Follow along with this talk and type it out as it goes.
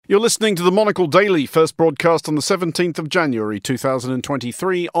You're listening to the Monocle Daily, first broadcast on the 17th of January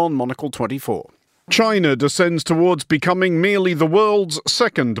 2023 on Monocle 24. China descends towards becoming merely the world's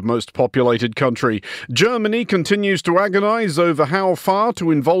second most populated country. Germany continues to agonise over how far to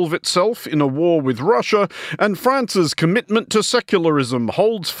involve itself in a war with Russia, and France's commitment to secularism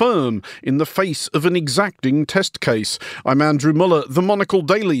holds firm in the face of an exacting test case. I'm Andrew Muller. The Monocle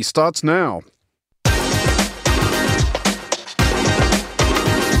Daily starts now.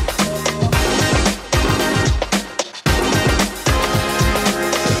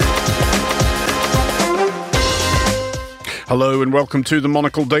 Hello and welcome to the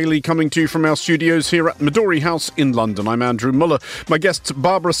Monocle Daily, coming to you from our studios here at Midori House in London. I'm Andrew Muller. My guests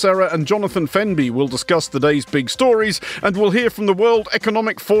Barbara Serra and Jonathan Fenby will discuss the day's big stories, and we'll hear from the World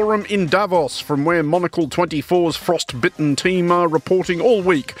Economic Forum in Davos, from where Monocle 24's frost-bitten team are reporting all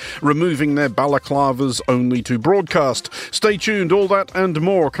week, removing their balaclavas only to broadcast. Stay tuned, all that and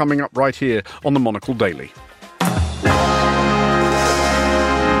more coming up right here on the Monocle Daily.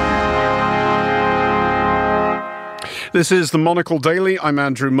 This is the Monocle Daily. I'm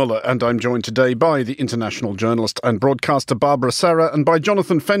Andrew Muller, and I'm joined today by the international journalist and broadcaster Barbara Serra, and by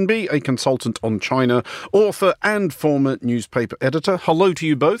Jonathan Fenby, a consultant on China, author and former newspaper editor. Hello to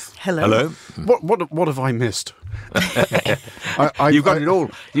you both. Hello. What have I missed? You've got it all.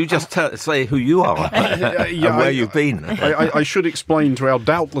 You just say who you are and where you've been. I should explain to our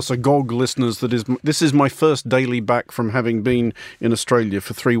doubtless agog listeners that this is my first daily back from having been in Australia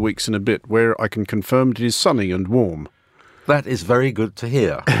for 3 weeks and a bit, where I can confirm it is sunny and warm. That is very good to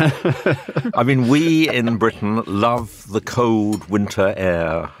hear. I mean, we in Britain love the cold winter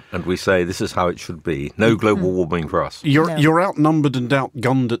air, and we say this is how it should be. No global warming for us. You're outnumbered and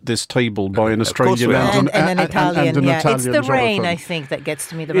outgunned at this table by an Australian and an Italian. It's the rain, Jonathan. I think, that gets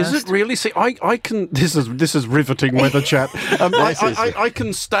to me the most. Is it really? See, I can. This is riveting weather chat. I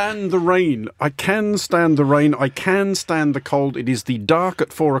can stand the rain. I can stand the rain. I can stand the cold. It is the dark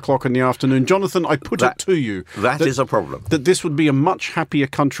at 4 o'clock in the afternoon. Jonathan, I put it to you. That is a problem. That this would be a much happier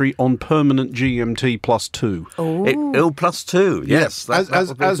country on permanent GMT +2. Oh, +2, yes.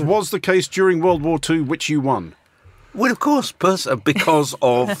 As was the case during World War II, which you won. Well, of course, because of the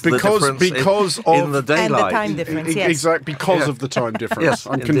difference in the daylight. And the time difference, yes. Exactly, because of the time difference. Yes,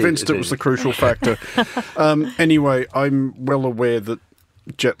 I'm convinced it was the crucial factor. Anyway, I'm well aware that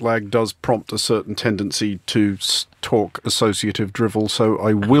jet lag does prompt a certain tendency to talk associative drivel, so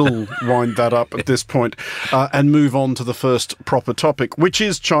I will wind that up at this point and move on to the first proper topic, which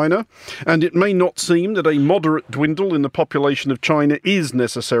is China. And it may not seem that a moderate dwindle in the population of China is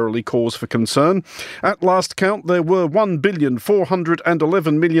necessarily cause for concern. At last count, there were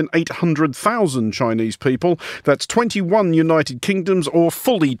 1,411,800,000 Chinese people. That's 21 United Kingdoms, or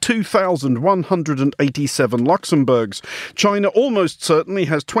fully 2,187 Luxembourgs. China almost certainly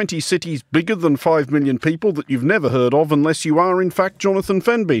has 20 cities bigger than 5 million people that you've never heard of, unless you are, in fact, Jonathan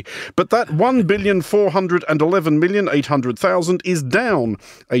Fenby. But that 1,411,800,000 is down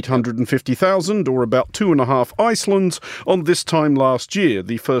 850,000, or about 2.5 Icelands, on this time last year,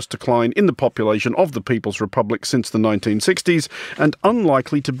 the first decline in the population of the People's Republic since the 1960s, and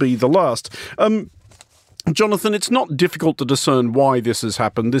unlikely to be the last. Jonathan, it's not difficult to discern why this has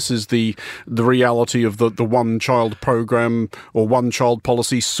happened. This is the reality of the one-child program or one-child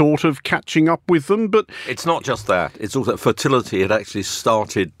policy sort of catching up with them, but... It's not just that. It's also fertility had actually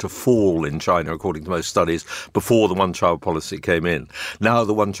started to fall in China, according to most studies, before the one-child policy came in. Now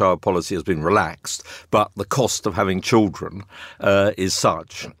the one-child policy has been relaxed, but the cost of having children is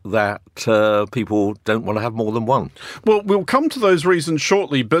such that people don't want to have more than one. Well, we'll come to those reasons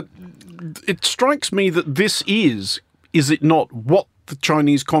shortly, but it strikes me that this is it not, what the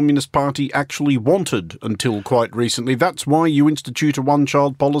Chinese Communist Party actually wanted until quite recently. That's why you institute a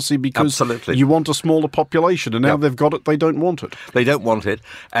one-child policy, because Absolutely. You want a smaller population, and now they've got it, they don't want it. They don't want it,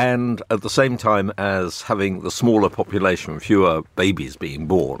 and at the same time as having the smaller population, fewer babies being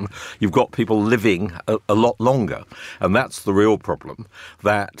born, you've got people living a lot longer, and that's the real problem,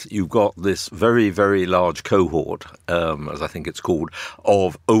 that you've got this very, very large cohort, as I think it's called,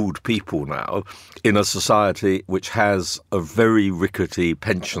 of old people now in a society which has a very rickety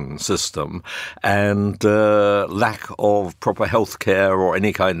pension system and lack of proper health care or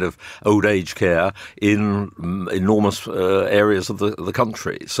any kind of old age care in enormous areas of the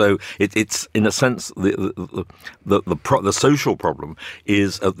country. So it's in a sense the social problem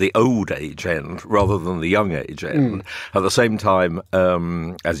is at the old age end rather than the young age end. At the same time,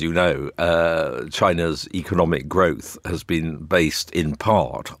 as you know, China's economic growth has been based in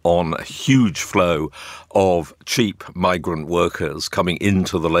part on a huge flow of cheap migrant workers coming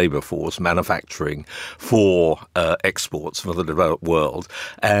into the labour force, manufacturing for exports for the developed world.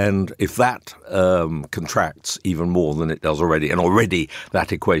 And if that contracts even more than it does already, and already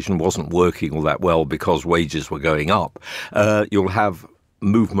that equation wasn't working all that well because wages were going up, you'll have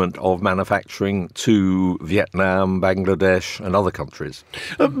movement of manufacturing to Vietnam, Bangladesh and other countries.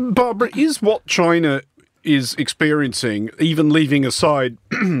 Barbara, is what China is experiencing, even leaving aside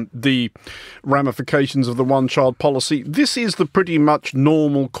the ramifications of the one-child policy, this is the pretty much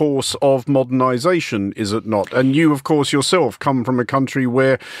normal course of modernisation, is it not? And you, of course, yourself come from a country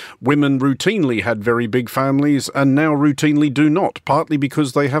where women routinely had very big families and now routinely do not, partly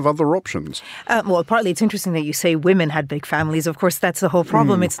because they have other options. Well, partly it's interesting that you say women had big families. Of course, that's the whole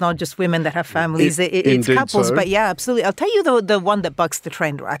problem. It's not just women that have families, it's couples. So. But yeah, absolutely. I'll tell you the one that bucks the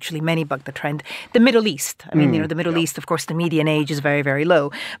trend, or actually many buck the trend, the Middle East. I mean, the Middle East, of course, the median age is very, very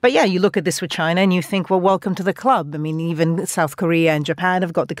low. But yeah, you look at this with China and you think, well, welcome to the club. I mean, even South Korea and Japan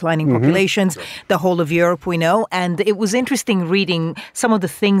have got declining populations. The whole of Europe, we know. And it was interesting reading some of the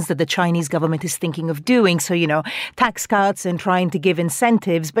things that the Chinese government is thinking of doing. So, tax cuts and trying to give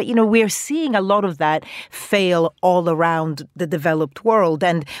incentives. But, we're seeing a lot of that fail all around the developed world.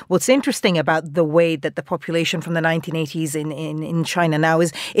 And what's interesting about the way that the population from the 1980s in China now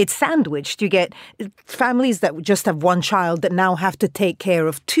is it's sandwiched. You get families that just have one child that now have to take care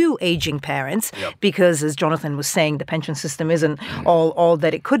of two aging parents because, as Jonathan was saying, the pension system isn't all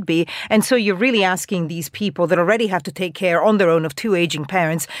that it could be. And so you're really asking these people that already have to take care on their own of two aging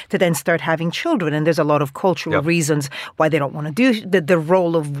parents to then start having children. And there's a lot of cultural reasons why they don't want to do that. The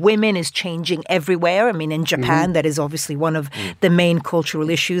role of women is changing everywhere. I mean, in Japan, that is obviously one of the main cultural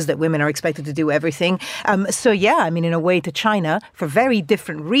issues, that women are expected to do everything. So yeah, I mean, in a way to China for very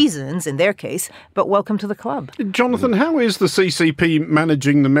different reasons in their case, but welcome to the club. Jonathan, how is the CCP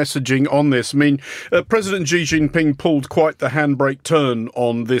managing the messaging on this? I mean, President Xi Jinping pulled quite the handbrake turn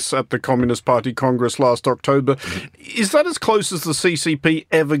on this at the Communist Party Congress last October. Is that as close as the CCP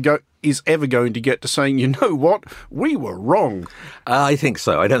is ever going to get to saying, you know what, we were wrong? I think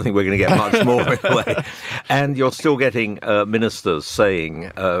so. I don't think we're going to get much more in a way. And you're still getting ministers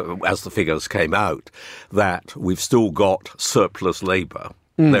saying, as the figures came out, that we've still got surplus labour.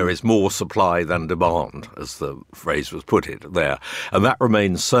 There is more supply than demand, as the phrase was put it there. And that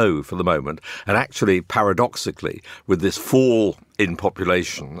remains so for the moment. And actually, paradoxically, with this fall in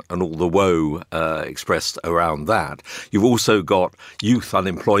population and all the woe expressed around that, you've also got youth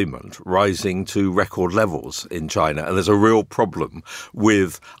unemployment rising to record levels in China. And there's a real problem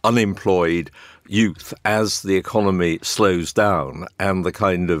with unemployed youth as the economy slows down and the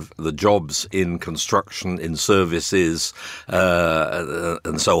kind of the jobs in construction, in services,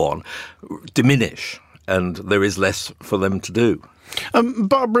 and so on diminish, and there is less for them to do.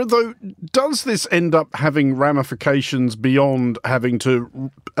 Barbara, though, does this end up having ramifications beyond having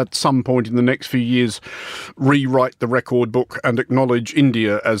to, at some point in the next few years, rewrite the record book and acknowledge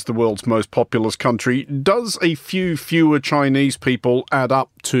India as the world's most populous country? Does a few fewer Chinese people add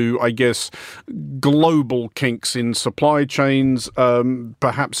up to, I guess, global kinks in supply chains,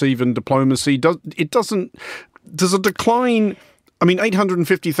 perhaps even diplomacy? Does a decline... I mean,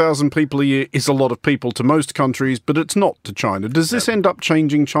 850,000 people a year is a lot of people to most countries, but it's not to China. Does this end up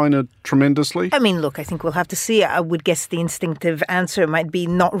changing China tremendously? I mean, look, I think we'll have to see. I would guess the instinctive answer might be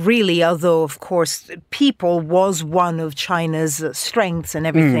not really, although, of course, people was one of China's strengths and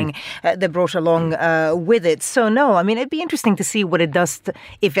everything that brought along with it. So, no, I mean, it'd be interesting to see what it does,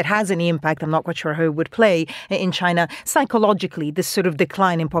 if it has any impact. I'm not quite sure how it would play in China. Psychologically, this sort of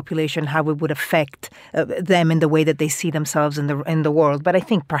decline in population, how it would affect them in the way that they see themselves in the world. But I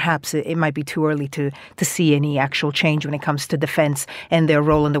think perhaps it might be too early to see any actual change when it comes to defense and their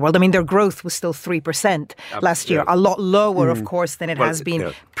role in the world. I mean, their growth was still 3% last year, a lot lower, of course, than it has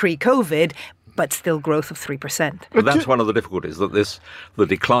been pre-COVID. But still growth of 3%. But that's one of the difficulties, that the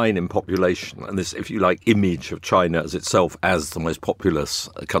decline in population and this, if you like, image of China as itself as the most populous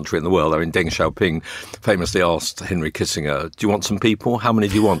country in the world. I mean, Deng Xiaoping famously asked Henry Kissinger, do you want some people? How many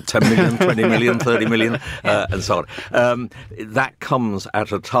do you want? 10 million, 20 million, 30 million, and so on. That comes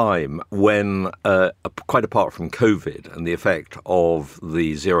at a time when, quite apart from COVID and the effect of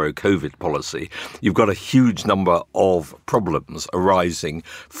the zero COVID policy, you've got a huge number of problems arising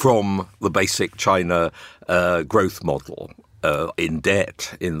from the basic China growth model. in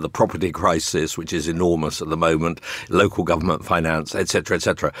debt, in the property crisis, which is enormous at the moment, local government finance, etc.,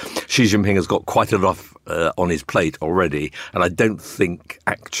 etc. Xi Jinping has got quite enough on his plate already, and I don't think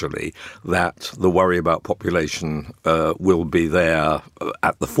actually that the worry about population will be there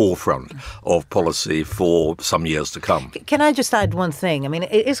at the forefront of policy for some years to come. Can I just add one thing? I mean,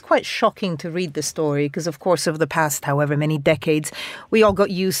 it is quite shocking to read the story because, of course, over the past however many decades, we all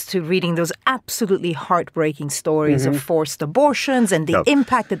got used to reading those absolutely heartbreaking stories of forced abortions and the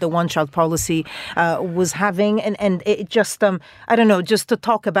impact that the one-child policy was having. And it just, I don't know, just to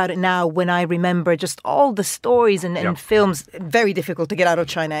talk about it now when I remember just all the stories and films, very difficult to get out of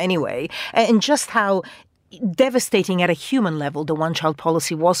China anyway, and just how devastating at a human level the one-child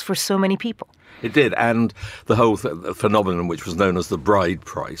policy was for so many people. It did, and the whole phenomenon which was known as the bride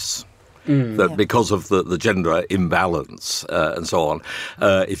price. That because of the gender imbalance and so on,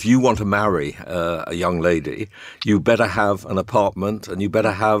 if you want to marry a young lady, you better have an apartment and you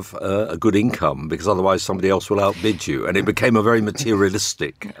better have a good income, because otherwise somebody else will outbid you. And it became a very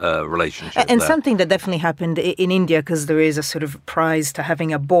materialistic relationship. And something that definitely happened in India, because there is a sort of prize to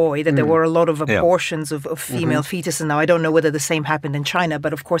having a boy, that there were a lot of abortions of female fetuses. Now, I don't know whether the same happened in China,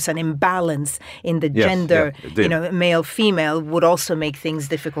 but of course an imbalance in the gender, male-female would also make things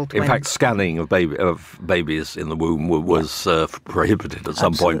difficult. In fact, scanning of babies in the womb was prohibited at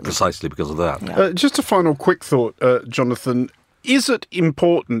some point precisely because of that. Just a final quick thought, Jonathan. Is it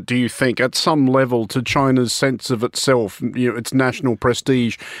important, do you think, at some level to China's sense of itself, its national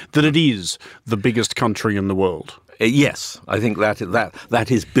prestige, that it is the biggest country in the world? Yes, I think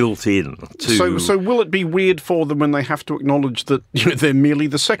that is built in to... So will it be weird for them when they have to acknowledge that they're merely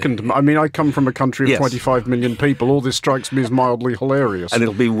the second? I mean, I come from a country of 25 million people. All this strikes me as mildly hilarious. And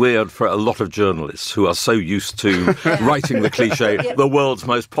it'll be weird for a lot of journalists who are so used to writing the cliche, the world's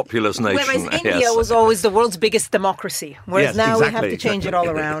most populous nation. Whereas India was always the world's biggest democracy. Whereas now we have to change it all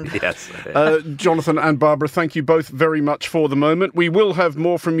around. Yes. Jonathan and Barbara, thank you both very much for the moment. We will have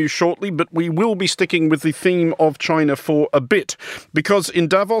more from you shortly, but we will be sticking with the theme of China for a bit, because in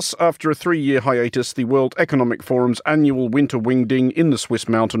Davos, after a 3-year hiatus, the World Economic Forum's annual winter wingding in the Swiss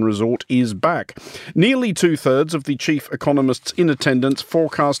mountain resort is back. Nearly 2/3 of the chief economists in attendance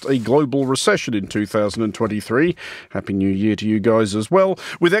forecast a global recession in 2023. Happy New Year to you guys as well,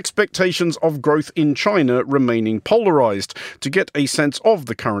 with expectations of growth in China remaining polarised. To get a sense of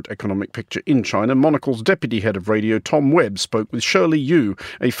the current economic picture in China, Monocle's deputy head of radio, Tom Webb, spoke with Shirley Yu,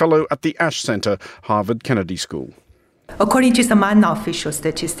 a fellow at the Ash Center, Harvard Kennedy School. According to some unofficial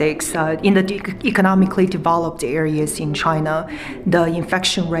statistics, in the economically developed areas in China, the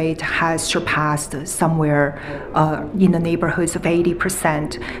infection rate has surpassed somewhere in the neighborhoods of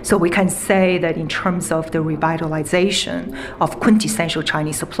 80%. So we can say that in terms of the revitalization of quintessential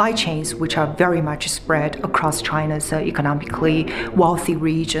Chinese supply chains, which are very much spread across China's economically wealthy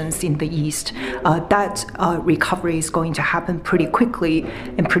regions in the east, that recovery is going to happen pretty quickly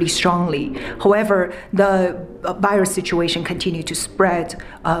and pretty strongly. However, the virus situation continued to spread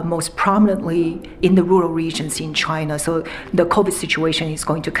most prominently in the rural regions in China. So the COVID situation is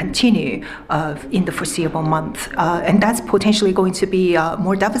going to continue in the foreseeable month. And that's potentially going to be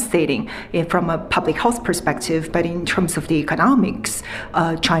more devastating from a public health perspective. But in terms of the economics,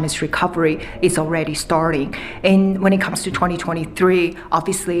 China's recovery is already starting. And when it comes to 2023,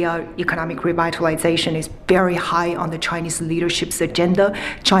 obviously economic revitalization is very high on the Chinese leadership's agenda.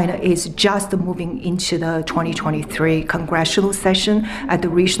 China is just moving into the 2023 congressional session at the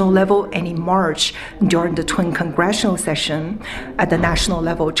regional level, and in March, during the twin congressional session at the national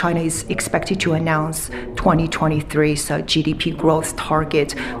level, China is expected to announce 2023's GDP growth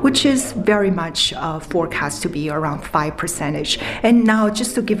target, which is very much forecast to be around 5%. And now,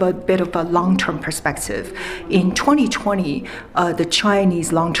 just to give a bit of a long-term perspective, in 2020, the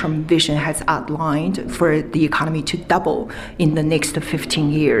Chinese long-term vision has outlined for the economy to double in the next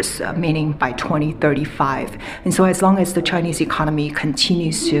 15 years, meaning by 2035. And so as long as the Chinese economy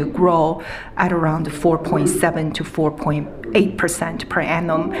continues to grow at around 4.7 to 4.8% per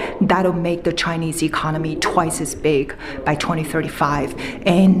annum, that'll make the Chinese economy twice as big by 2035.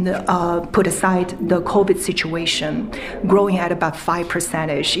 And put aside the COVID situation, growing at about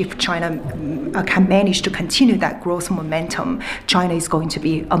 5%, if China can manage to continue that growth momentum, China is going to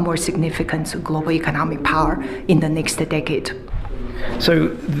be a more significant global economic power in the next decade.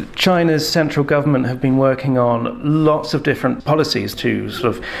 So China's central government have been working on lots of different policies to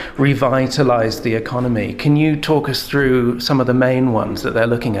sort of revitalize the economy. Can you talk us through some of the main ones that they're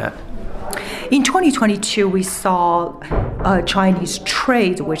looking at? In 2022, we saw Chinese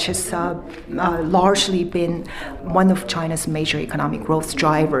trade, which has largely been one of China's major economic growth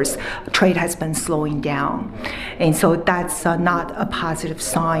drivers. Trade has been slowing down. And so that's not a positive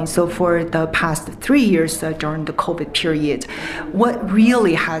sign. So for the past 3 years during the COVID period, what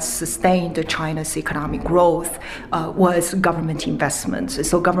really has sustained China's economic growth was government investments.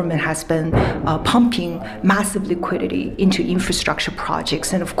 So government has been pumping massive liquidity into infrastructure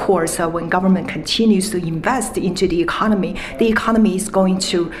projects. And of course, when government continues to invest into the economy is going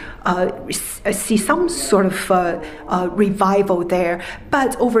to see some sort of revival there.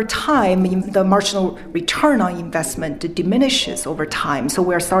 But over time, the marginal return on investment diminishes over time. So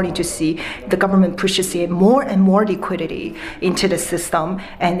we're starting to see the government pushes in more and more liquidity into the system,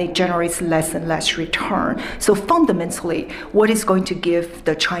 and it generates less and less return. So fundamentally, what is going to give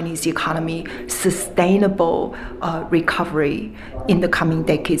the Chinese economy sustainable recovery in the coming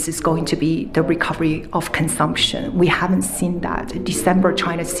decades is going to be the recovery of consumption. We haven't seen that. December,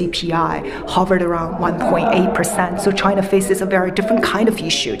 China's CPI hovered around 1.8%. So China faces a very different kind of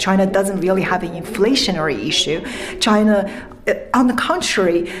issue. China doesn't really have an inflationary issue. China, on the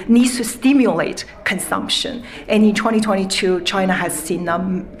contrary, needs to stimulate consumption. And in 2022, China has seen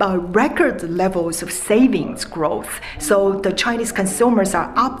record levels of savings growth. So the Chinese consumers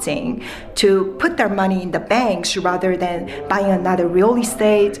are opting to put their money in the banks rather than buying another real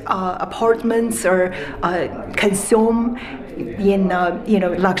estate, apartments, or consume in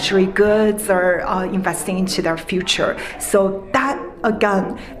luxury goods or investing into their future. So that,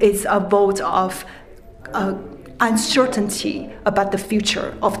 again, is a vote of uncertainty about the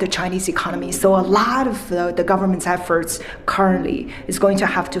future of the Chinese economy. So a lot of the government's efforts currently is going to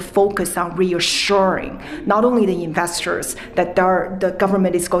have to focus on reassuring not only the investors that the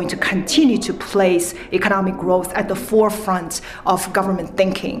government is going to continue to place economic growth at the forefront of government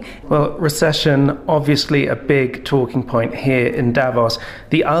thinking. Well, recession, obviously a big talking point here in Davos.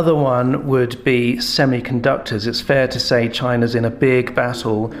 The other one would be semiconductors. It's fair to say China's in a big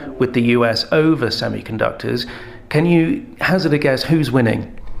battle with the US over semiconductors. Can you hazard a guess who's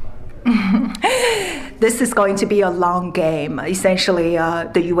winning? This is going to be a long game. Essentially,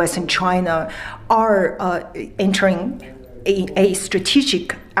 the US and China are entering a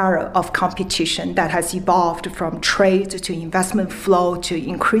strategic era of competition that has evolved from trade to investment flow to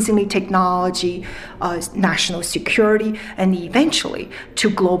increasingly technology, national security, and eventually to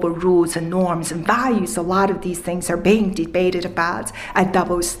global rules and norms and values. A lot of these things are being debated about at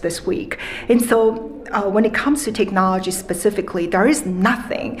Davos this week. And so when it comes to technology specifically, there is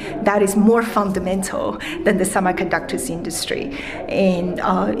nothing that is more fundamental than the semiconductors industry. And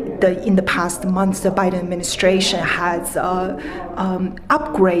in the past months, the Biden administration has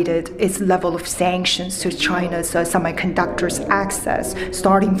upgraded its level of sanctions to China's semiconductors access,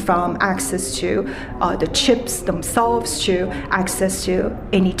 starting from access to the chips themselves to access to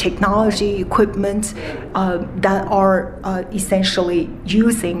any technology equipment that are essentially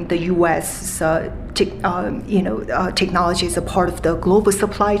using the U.S. Technology is a part of the global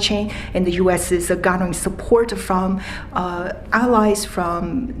supply chain, and the U.S. is garnering support from allies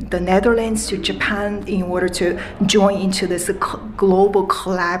from the Netherlands to Japan in order to join into this global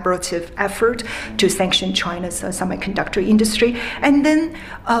collaborative effort to sanction China's semiconductor industry. And then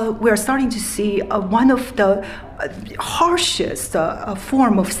we are starting to see one of the harshest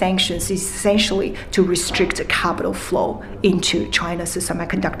form of sanctions is essentially to restrict capital flow into China's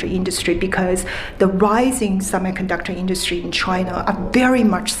semiconductor industry, because the rising semiconductor industry in China are very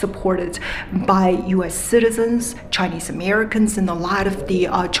much supported by U.S. citizens, Chinese Americans, and a lot of the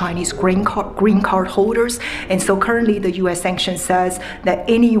Chinese green card holders. And so currently the U.S. sanction says that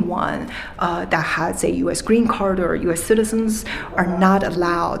anyone that has a U.S. green card or U.S. citizens are not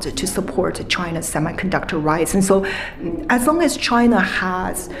allowed to support China's semiconductor rights. And so as long as China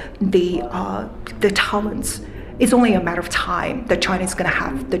has the talents, it's only a matter of time that China is going to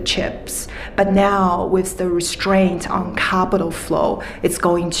have the chips. But now with the restraint on capital flow, it's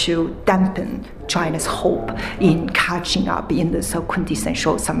going to dampen China's hope in catching up in this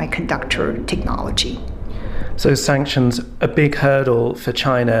quintessential semiconductor technology. So sanctions, a big hurdle for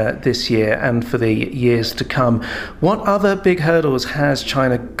China this year and for the years to come. What other big hurdles has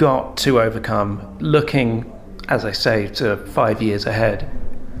China got to overcome, looking, as I say, to 5 years ahead?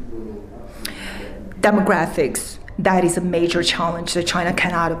 Demographics. that is a major challenge that China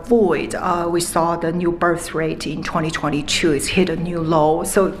cannot avoid. We saw the new birth rate in 2022. It's hit a new low.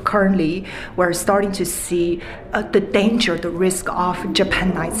 So currently, we're starting to see the danger, the risk of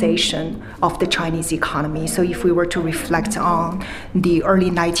Japanization of the Chinese economy. So if we were to reflect on the early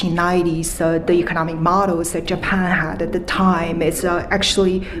 1990s, the economic models that Japan had at the time is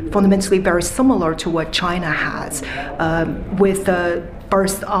actually fundamentally very similar to what China has, with the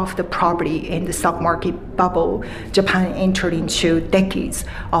burst of the property in the stock market bubble. Japan entered into decades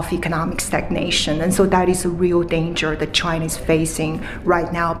of economic stagnation. And so that is a real danger that China is facing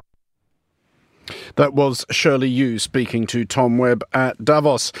right now. That was Shirley Yu speaking to Tom Webb at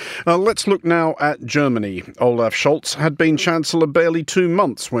Davos. Let's look now at Germany. Olaf Scholz had been Chancellor barely 2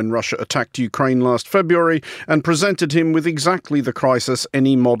 months when Russia attacked Ukraine last February and presented him with exactly the crisis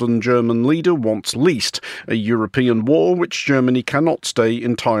any modern German leader wants least, a European war which Germany cannot stay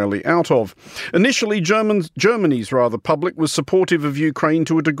entirely out of. Initially, Germany's public was supportive of Ukraine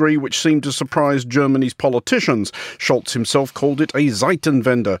to a degree which seemed to surprise Germany's politicians. Scholz himself called it a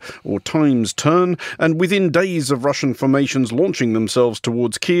Zeitenwende, or time's turn, and within days of Russian formations launching themselves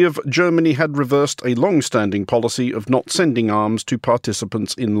towards Kiev, Germany had reversed a long-standing policy of not sending arms to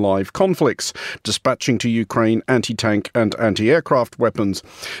participants in live conflicts, dispatching to Ukraine anti-tank and anti-aircraft weapons.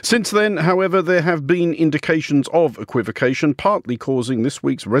 Since then, however, there have been indications of equivocation, partly causing this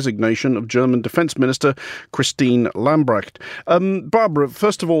week's resignation of German Defence Minister Christine Lambrecht. Barbara,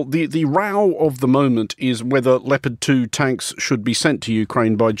 first of all, the row of the moment is whether Leopard 2 tanks should be sent to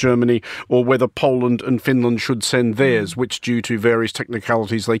Ukraine by Germany or whether Poland and Finland should send theirs, which due to various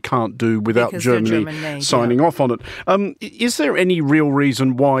technicalities they can't do without Germany signing off on it. Is there any real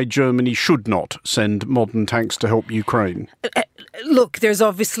reason why Germany should not send modern tanks to help Ukraine? Look, there's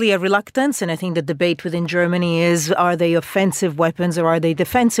obviously a reluctance, and I think the debate within Germany is, are they offensive weapons or are they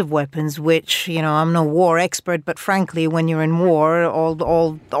defensive weapons, which, I'm no war expert, but frankly, when you're in war,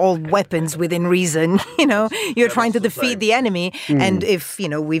 all weapons within reason, you're trying to defeat the enemy. And if,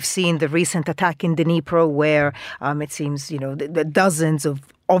 we've seen the recent attack in Dnipro where it seems, the dozens of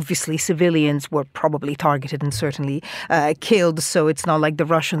obviously civilians were probably targeted and certainly killed, so it's not like the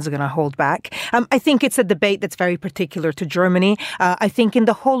Russians are going to hold back. I think it's a debate that's very particular to Germany. I think in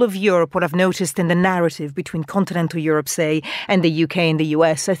the whole of Europe, what I've noticed in the narrative between continental Europe, say, and the UK and the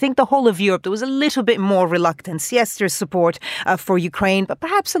US, I think the whole of Europe, there was a little bit more reluctance. Yes, there's support for Ukraine, but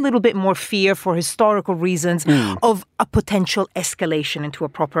perhaps a little bit more fear for historical reasons of a potential escalation into a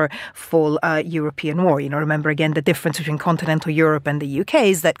proper full European war. Remember again the difference between continental Europe and the UK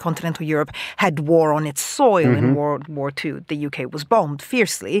is that continental Europe had war on its soil in World War II. The UK was bombed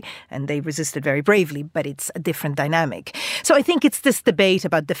fiercely and they resisted very bravely, but it's a different dynamic. So I think it's this debate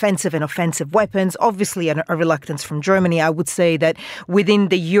about defensive and offensive weapons, obviously a reluctance from Germany. I would say that within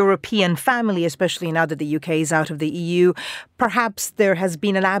the European family, especially now that the UK is out of the EU, perhaps there has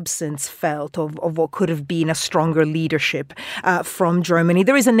been an absence felt of what could have been a stronger leadership from Germany.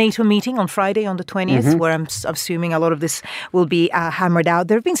 There is a NATO meeting on Friday on the 20th where I'm assuming a lot of this will be hammered out.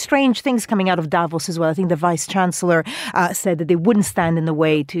 There have been strange things coming out of Davos as well. I think the Vice Chancellor said that they wouldn't stand in the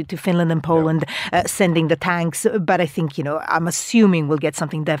way to Finland and Poland sending the tanks. But I think, I'm assuming we'll get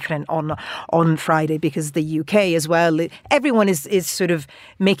something definite on Friday because the UK as well, everyone is sort of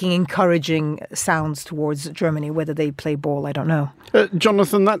making encouraging sounds towards Germany. Whether they play ball, I don't know.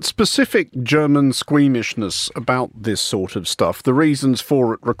 Jonathan, that specific German squeamishness about this sort of stuff, the reasons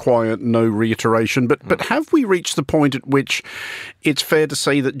for it require no reiteration. But have we reached the point at which it's fair to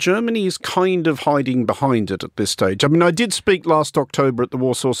say that Germany is kind of hiding behind it at this stage? I mean, I did speak last October at the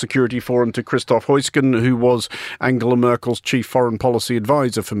Warsaw Security Forum to Christoph Heusgen, who was Angela Merkel's chief foreign policy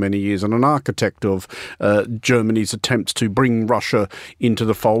advisor for many years and an architect of Germany's attempts to bring Russia into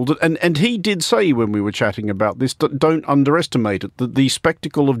the fold. And he did say when we were chatting about this, don't underestimate it, that the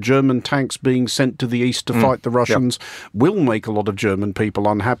spectacle of German tanks being sent to the east to fight the Russians will make a lot of German people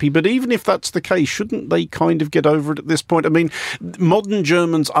unhappy. But even if that's the case, shouldn't they kind of get over it at this point? I mean, modern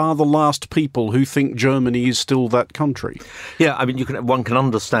Germans are the last people who think Germany is still that country. Yeah, I mean, one can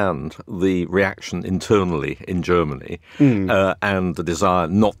understand the reaction internally in Germany and the desire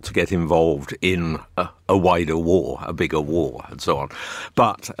not to get involved in a wider war, a bigger war, and so on.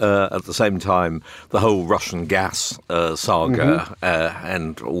 But at the same time, the whole Russian gas saga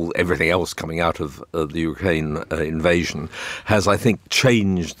and everything else coming out of the Ukraine invasion has, I think,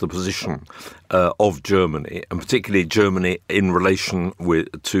 changed the position of Germany, and particularly Germany in relation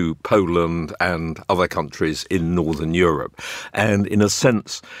to Poland and other countries in Northern Europe. And in a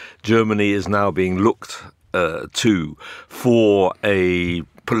sense, Germany is now being looked to for a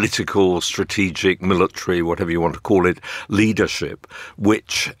political, strategic, military, whatever you want to call it, leadership,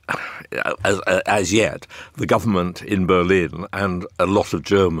 which, as yet, the government in Berlin and a lot of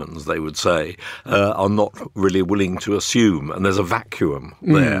Germans, they would say, are not really willing to assume. And there's a vacuum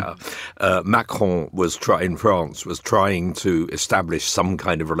there. Macron in France was trying to establish some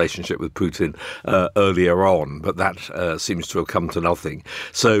kind of relationship with Putin earlier on, but that seems to have come to nothing.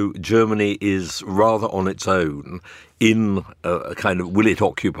 So Germany is rather on its own in a kind of, will it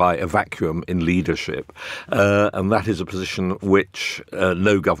occupy a vacuum in leadership? And that is a position which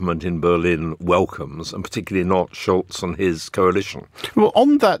no government in Berlin welcomes, and particularly not Scholz and his coalition. Well,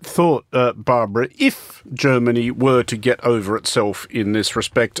 on that thought, Barbara, if Germany were to get over itself in this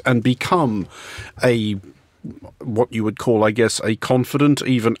respect and become what you would call, I guess, a confident,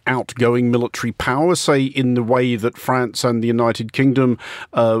 even outgoing military power, say in the way that France and the United Kingdom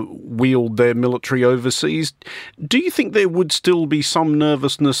wield their military overseas, do you think there would still be some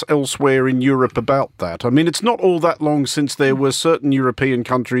nervousness elsewhere in Europe about that? I mean, it's not all that long since there were certain European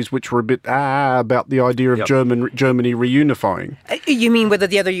countries which were a bit about the idea of Germany reunifying. You mean whether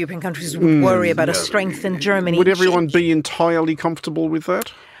the other European countries would worry about a strengthened Germany? Would everyone be entirely comfortable with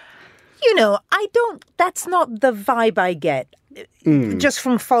that? That's not the vibe I get. Just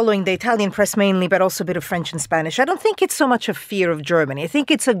from following the Italian press mainly, but also a bit of French and Spanish. I don't think it's so much a fear of Germany. I think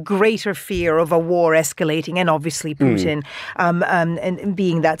it's a greater fear of a war escalating, and obviously Putin and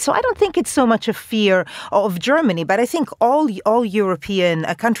being that. So I don't think it's so much a fear of Germany, but I think all European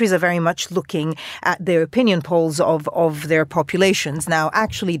countries are very much looking at their opinion polls of their populations. Now,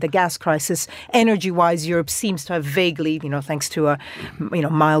 actually, the gas crisis, energy-wise, Europe seems to have vaguely, thanks to a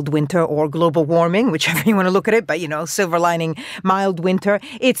mild winter or global warming, whichever you want to look at it, but silver lining. Mild winter.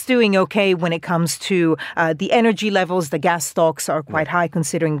 It's doing okay when it comes to the energy levels. The gas stocks are quite high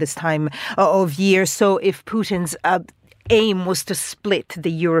considering this time of year. So if Putin's aim was to split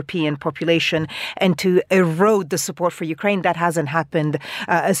the European population and to erode the support for Ukraine, that hasn't happened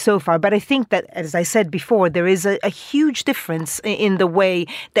so far. But I think that, as I said before, there is a huge difference in the way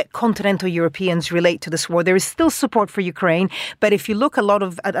that continental Europeans relate to this war. There is still support for Ukraine, but if you look at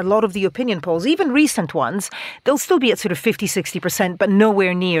a lot of the opinion polls, even recent ones, they'll still be at sort of 50-60%, but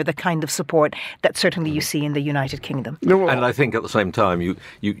nowhere near the kind of support that certainly you see in the United Kingdom. And I think at the same time,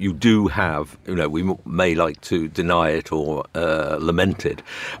 you do have, we may like to deny it or lament it,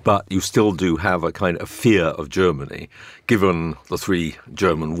 but you still do have a kind of fear of Germany, given the 3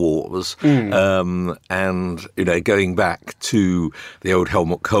 German wars, and going back to the old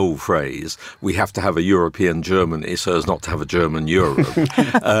Helmut Kohl phrase, we have to have a European Germany so as not to have a German Europe,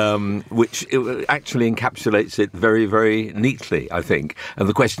 which actually encapsulates it very, very neatly, I think. And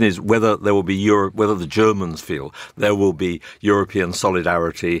the question is whether there will be whether the Germans feel there will be European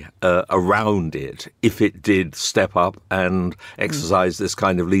solidarity around it if it did step up and exercise this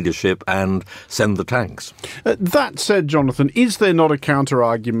kind of leadership and send the tanks. That said, Jonathan, is there not a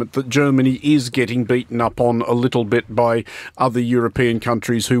counter-argument that Germany is getting beaten up on a little bit by other European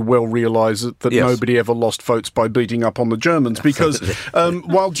countries who well realise that nobody ever lost votes by beating up on the Germans? Because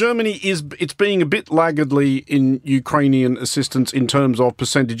while Germany it's being a bit laggardly in Ukrainian assistance in terms of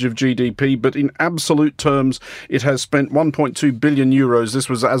percentage of GDP, but in absolute terms, it has spent 1.2 billion euros. This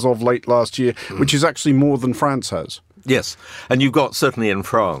was as of late last year, which is actually more than France has. Yes, and you've got certainly in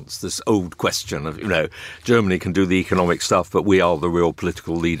France this old question of, Germany can do the economic stuff, but we are the real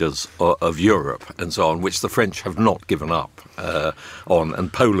political leaders of Europe and so on, which the French have not given up on.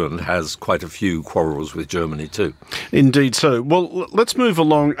 And Poland has quite a few quarrels with Germany too. Indeed so. Well, let's move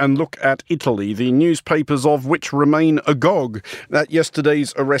along and look at Italy, the newspapers of which remain agog at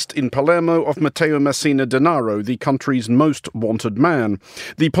yesterday's arrest in Palermo of Matteo Messina Denaro, the country's most wanted man.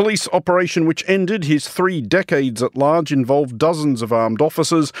 The police operation, which ended his 3 decades at large, involved dozens of armed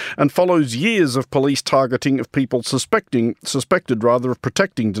officers and follows years of police targeting of people suspected of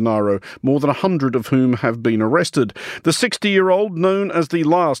protecting Denaro, more than 100 of whom have been arrested. The 60-year-old, known as the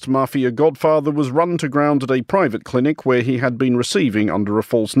last mafia godfather, was run to ground at a private clinic where he had been receiving, under a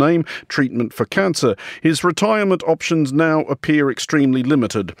false name, treatment for cancer. His retirement options now appear extremely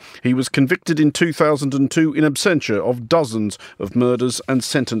limited. He was convicted in 2002 in absentia of dozens of murders and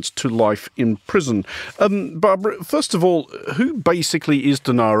sentenced to life in prison. Barbara, first of all, who basically is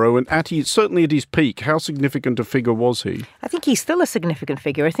Denaro, and certainly at his peak, how significant a figure was he? I think he's still a significant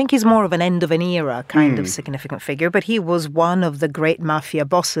figure. I think he's more of an end of an era kind of significant figure, but he was one of the great mafia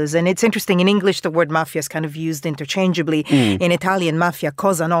bosses. And it's interesting, in English, the word mafia is kind of used interchangeably. In Italian, mafia,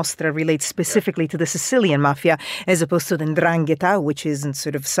 Cosa Nostra, relates specifically to the Sicilian mafia, as opposed to the 'Ndrangheta, which is in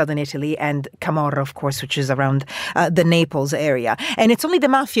sort of southern Italy, and Camorra, of course, which is around the Naples area. And it's only the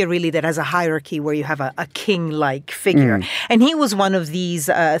mafia, really, that has a hierarchy where you have a king-like figure. And he was one of these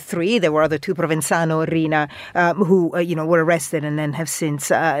three. There were other two, Provenzano, Rina, who were arrested and then have since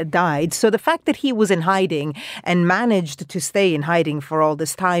died. So the fact that he was in hiding and managed to stay in hiding for all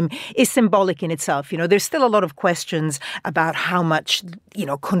this time is symbolic in itself. There's still a lot of questions about how much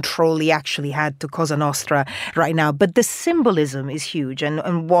control he actually had to Cosa Nostra right now. But the symbolism is huge.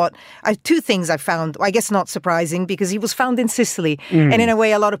 And what two things I found, I guess not surprising, because he was found in Sicily. And in a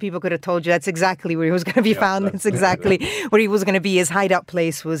way, a lot of people could have told you that's exactly where he was going to be found. That's exactly where he was going to be. His hideout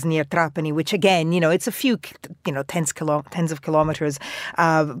place was near Trapani, which again, it's a few, tens of kilometers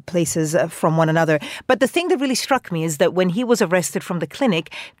places from one another. But the thing that really struck me is that when he was arrested from the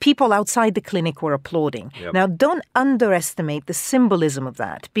clinic, people outside the clinic were applauding. Yep. Now, don't underestimate the symbolism of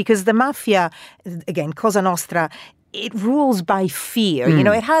that, because the mafia, again, Cosa Nostra, it rules by fear.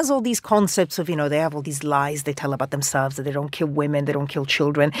 It has all these concepts of, they have all these lies they tell about themselves, that they don't kill women, they don't kill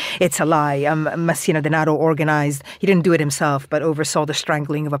children. It's a lie. Messina Denaro organized, he didn't do it himself, but oversaw the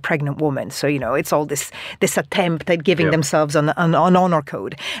strangling of a pregnant woman. So, it's all this attempt at giving themselves an honor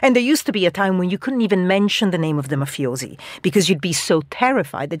code. And there used to be a time when you couldn't even mention the name of the mafiosi because you'd be so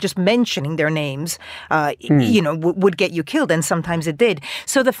terrified that just mentioning their names, would get you killed. And sometimes it did.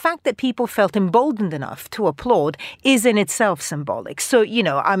 So the fact that people felt emboldened enough to applaud is in itself symbolic. So,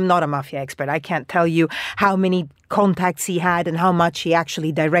 I'm not a mafia expert. I can't tell you how many contacts he had and how much he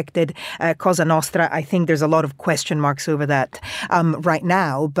actually directed Cosa Nostra. I think there's a lot of question marks over that right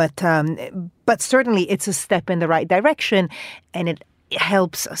now. But certainly it's a step in the right direction, and it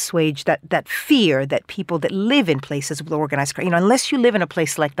helps assuage that fear that people that live in places with organized crime, unless you live in a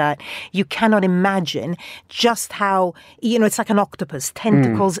place like that, you cannot imagine just how, it's like an octopus,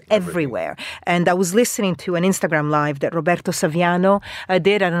 tentacles everywhere. And I was listening to an Instagram live that Roberto Saviano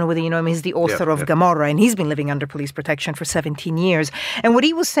did. I don't know whether you know him. He's the author of Gomorrah, and he's been living under police protection for 17 years. And what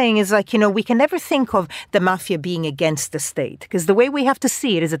he was saying is we can never think of the mafia being against the state, because the way we have to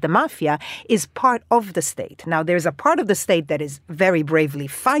see it is that the mafia is part of the state. Now, there's a part of the state that is very bravely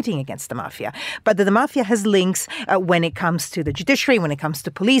fighting against the mafia, but the mafia has links when it comes to the judiciary, when it comes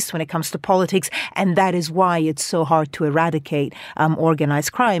to police, when it comes to politics, and that is why it's so hard to eradicate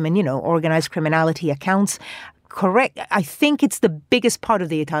organized crime. And organized criminality accounts. Correct. I think it's the biggest part of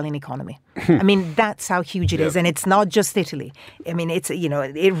the Italian economy. I mean, that's how huge it is. And it's not just Italy. I mean, it's,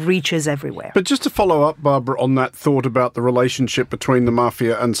 it reaches everywhere. But just to follow up, Barbara, on that thought about the relationship between the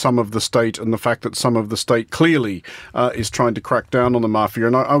mafia and some of the state, and the fact that some of the state clearly is trying to crack down on the mafia.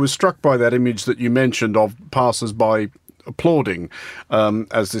 And I was struck by that image that you mentioned of passers-by applauding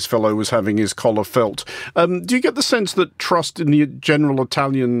as this fellow was having his collar felt. Do you get the sense that trust in the general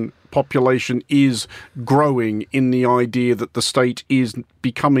Italian population is growing in the idea that the state is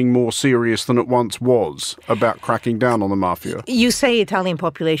becoming more serious than it once was about cracking down on the mafia? You say Italian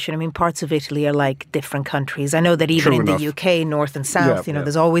population. I mean, parts of Italy are like different countries. I know that even in the UK, north and south,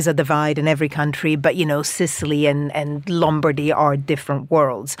 there's always a divide in every country. But, Sicily and Lombardy are different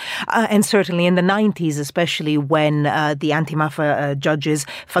worlds. And certainly in the 90s, especially when the anti-mafia judges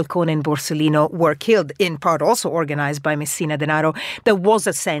Falcone and Borsellino were killed, in part also organized by Messina Denaro, there was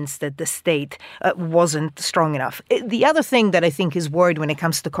a sense that the state wasn't strong enough. The other thing that I think is worried when it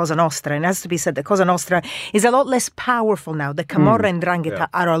comes to Cosa Nostra, and it has to be said that Cosa Nostra is a lot less powerful now. The Camorra and 'Ndrangheta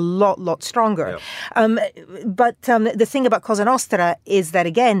are a lot stronger. But the thing about Cosa Nostra is that,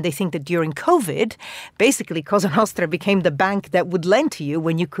 again, they think that during COVID, basically Cosa Nostra became the bank that would lend to you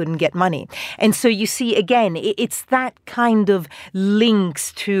when you couldn't get money. And so you see, again, it's that kind of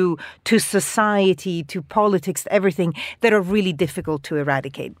links to society, to politics, to everything that are really difficult to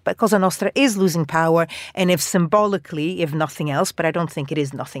eradicate. But Cosa Nostra is losing power, and if symbolically, if nothing else, but I don't think it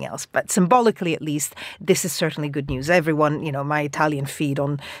is nothing else, but symbolically at least, this is certainly good news. Everyone, my Italian feed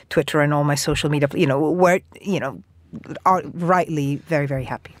on Twitter and all my social media, are rightly very, very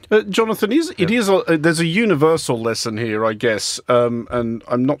happy. Jonathan, there's a universal lesson here, I guess, and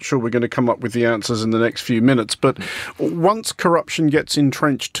I'm not sure we're going to come up with the answers in the next few minutes, but once corruption gets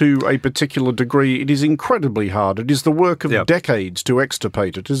entrenched to a particular degree, it is incredibly hard. It is the work of decades to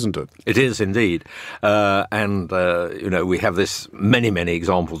extirpate it, isn't it? It is indeed. We have this many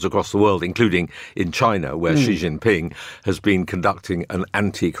examples across the world, including in China, where Xi Jinping has been conducting an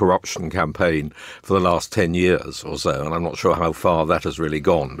anti-corruption campaign for the last 10 years or so, and I'm not sure how far that has really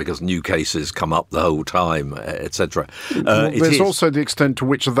gone, because new cases come up the whole time, etc. There's also the extent to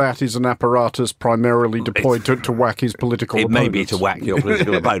which that is an apparatus primarily deployed to whack his political opponents. It may be to whack your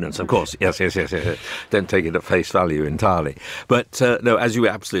political opponents, of course. Yes. Don't take it at face value entirely. But, no, as you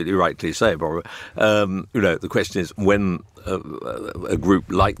absolutely rightly say, Barbara, the question is when a group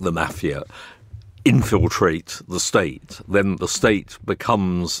like the mafia infiltrate the state, then the state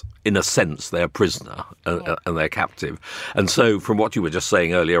becomes in a sense, their prisoner and their captive. And so, from what you were just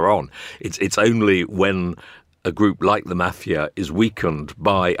saying earlier on, it's only when a group like the mafia is weakened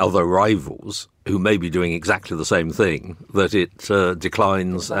by other rivals who may be doing exactly the same thing that it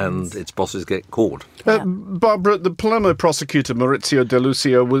declines and its bosses get caught. Barbara, the Palermo prosecutor Maurizio De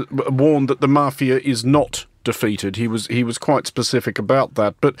Lucia warned that the mafia is not defeated. He was quite specific about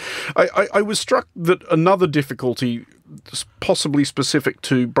that. But I was struck that another difficulty, possibly specific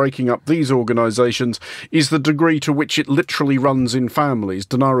to breaking up these organisations, is the degree to which it literally runs in families.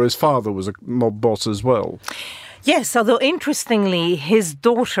 Dennaro's father was a mob boss as well. Yes, although interestingly, his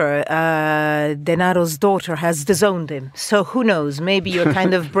daughter, Dennaro's daughter, has disowned him. So who knows? Maybe you're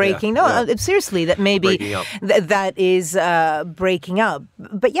kind of breaking... seriously, that maybe that is breaking up.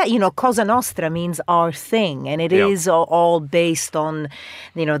 But yeah, Cosa Nostra means our thing. And it is all based on,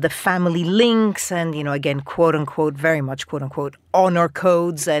 the family links and, again, quote-unquote, very much quote-unquote, honor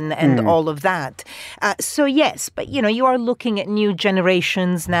codes and all of that. So yes, but, you are looking at new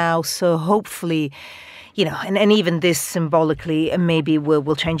generations now. So hopefully... and even this symbolically maybe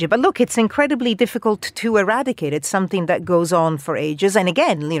will change it. But look, it's incredibly difficult to eradicate. It's something that goes on for ages. And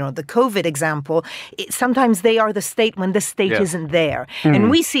again, the COVID example, sometimes they are the state when the state isn't there.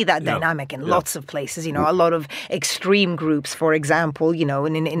 And we see that dynamic in lots of places. A lot of extreme groups, for example, in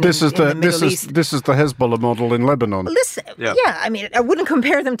the Middle East. This is the Hezbollah model in Lebanon. Listen, I mean, I wouldn't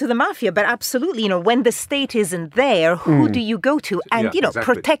compare them to the mafia, but absolutely, when the state isn't there, who do you go to? And, exactly.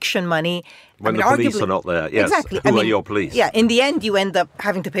 Protection money. When the police are not there, yes. Exactly. Who are your police? Yeah, in the end, you end up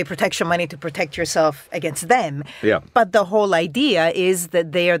having to pay protection money to protect yourself against them. Yeah. But the whole idea is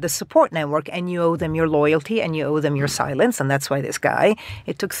that they are the support network, and you owe them your loyalty, and you owe them your silence, and that's why this guy,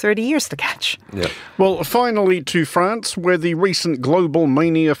 it took 30 years to catch. Yeah. Well, finally to France, where the recent global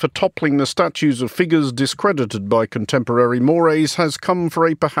mania for toppling the statues of figures discredited by contemporary mores has come for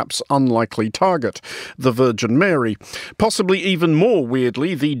a perhaps unlikely target, the Virgin Mary. Possibly even more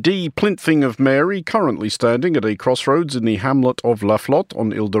weirdly, the de-plinthing of Mary, currently standing at a crossroads in the hamlet of La Flotte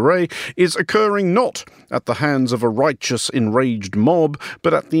on Ile de Ré, is occurring not at the hands of a righteous, enraged mob,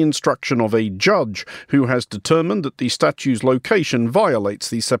 but at the instruction of a judge who has determined that the statue's location violates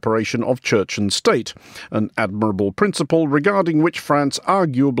the separation of church and state, an admirable principle regarding which France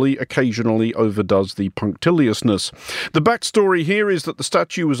arguably occasionally overdoes the punctiliousness. The backstory here is that the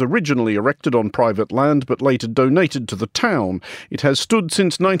statue was originally erected on private land but later donated to the town. It has stood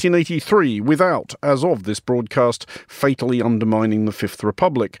since 1983 without, as of this broadcast, fatally undermining the Fifth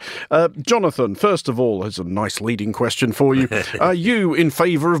Republic. Jonathan, first of all, has a nice leading question for you. Are you in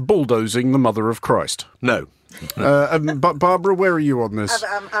favour of bulldozing the Mother of Christ? No. But Barbara, where are you on this?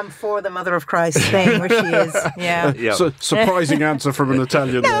 I'm for the Mother of Christ staying where she is. Yeah. Surprising answer from an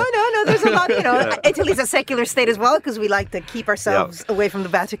Italian. No. There's a lot. Italy's a secular state as well because we like to keep ourselves away from the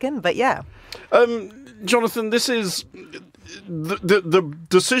Vatican. But yeah. Jonathan, this is. The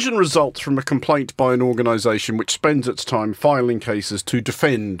decision results from a complaint by an organisation which spends its time filing cases to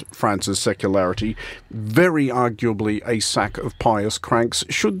defend France's secularity, very arguably a sack of pious cranks.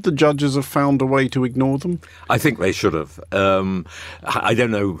 Should the judges have found a way to ignore them? I think they should have. I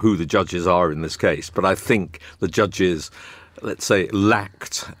don't know who the judges are in this case, but I think the judges, let's say,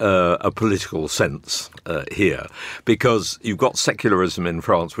 lacked a political sense here, because you've got secularism in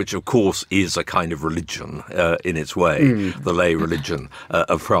France, which of course is a kind of religion in its way, the lay religion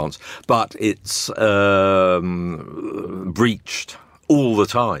of France, but it's breached all the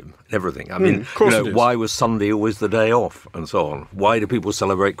time, everything. I mean, why was Sunday always the day off and so on? Why do people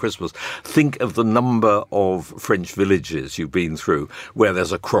celebrate Christmas? Think of the number of French villages you've been through where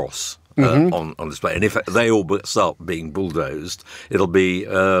there's a cross on display. And if they all start being bulldozed, it'll be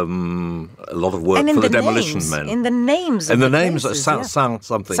a lot of work for the demolition men. In the names of the names, places,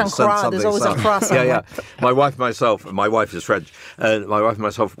 something. Saint-Croix, there's always a cross. Yeah. My wife is French, and my wife and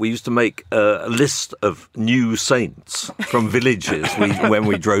myself, we used to make a list of new saints from villages when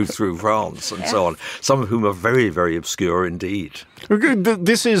we drove through France and so on, some of whom are very, very obscure indeed.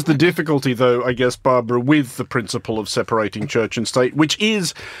 This is the difficulty, though, I guess, Barbara, with the principle of separating church and state, which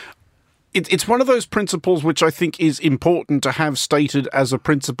is... It's one of those principles which I think is important to have stated as a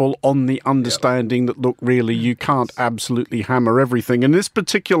principle on the understanding that, look, really, you can't absolutely hammer everything. In this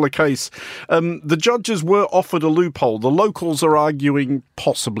particular case, the judges were offered a loophole. The locals are arguing,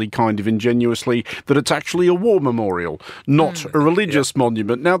 possibly kind of ingenuously, that it's actually a war memorial, not a religious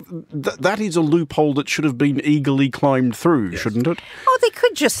monument. Now, that is a loophole that should have been eagerly climbed through, shouldn't it? Oh, they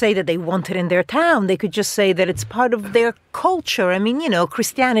could just say that they want it in their town. They could just say that it's part of their culture. I mean,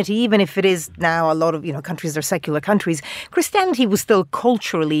 Christianity, even if it is now a lot of, countries are secular countries, Christianity was still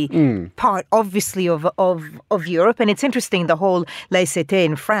culturally part, obviously, of Europe. And it's interesting, the whole laïcité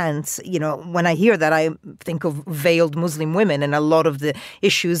in France, when I hear that, I think of veiled Muslim women and a lot of the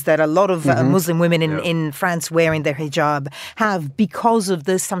issues that a lot of Muslim women in France wearing their hijab have because of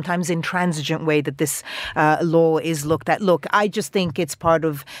this sometimes intransigent way that this law is looked at. Look, I just think it's part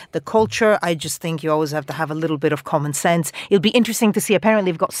of the culture. I just think you always have to have a little bit of common sense. It'll be interesting to see.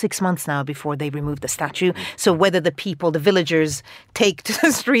 Apparently, we've got 6 months now before they remove the statue. So whether the people, the villagers, take to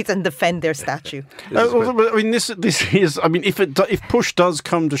the streets and defend their statue. I mean, this is. I mean, if push does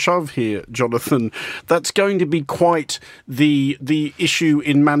come to shove here, Jonathan, that's going to be quite the issue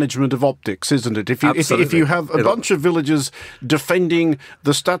in management of optics, isn't it? If you have a bunch of villagers defending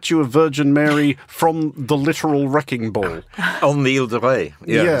the statue of Virgin Mary from the literal wrecking ball on the Ile de Ré,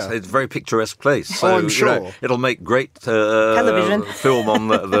 it's a very picturesque place. So I'm sure it'll make great television film on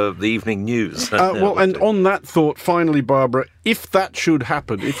the evening news. And on that thought, finally, Barbara, if that should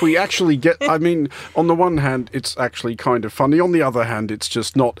happen, if we actually get, I mean, on the one hand, it's actually kind of funny. On the other hand, it's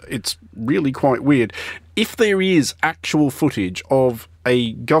just not. It's really quite weird. If there is actual footage of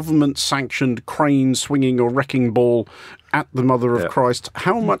a government-sanctioned crane swinging a wrecking ball at the Mother of Christ,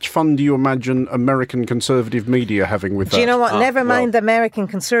 how much fun do you imagine American conservative media having with that? Do you know what? Never mind American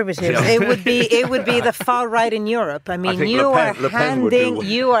conservatives. It would be the far right in Europe. I mean, you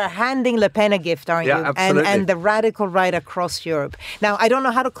are handing Le Pen a gift, aren't you? Absolutely. And the radical right across Europe. Now, I don't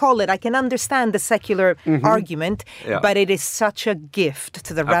know how to call it. I can understand the secular argument, but it is such a gift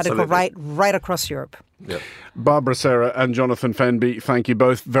to the radical right across Europe. Yeah. Barbara Serra and Jonathan Fenby, thank you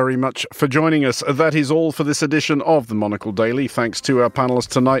both very much for joining us. That is all for this edition of the Monocle Daily. Thanks to our panellists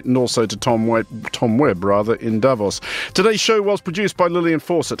tonight and also to Tom Webb in Davos. Today's show was produced by Lillian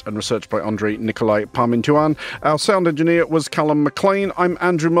Fawcett and researched by Andrei Nikolai Parmintuan. Our sound engineer was Callum McLean. I'm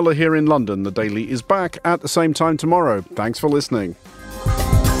Andrew Muller here in London. The Daily is back at the same time tomorrow. Thanks for listening.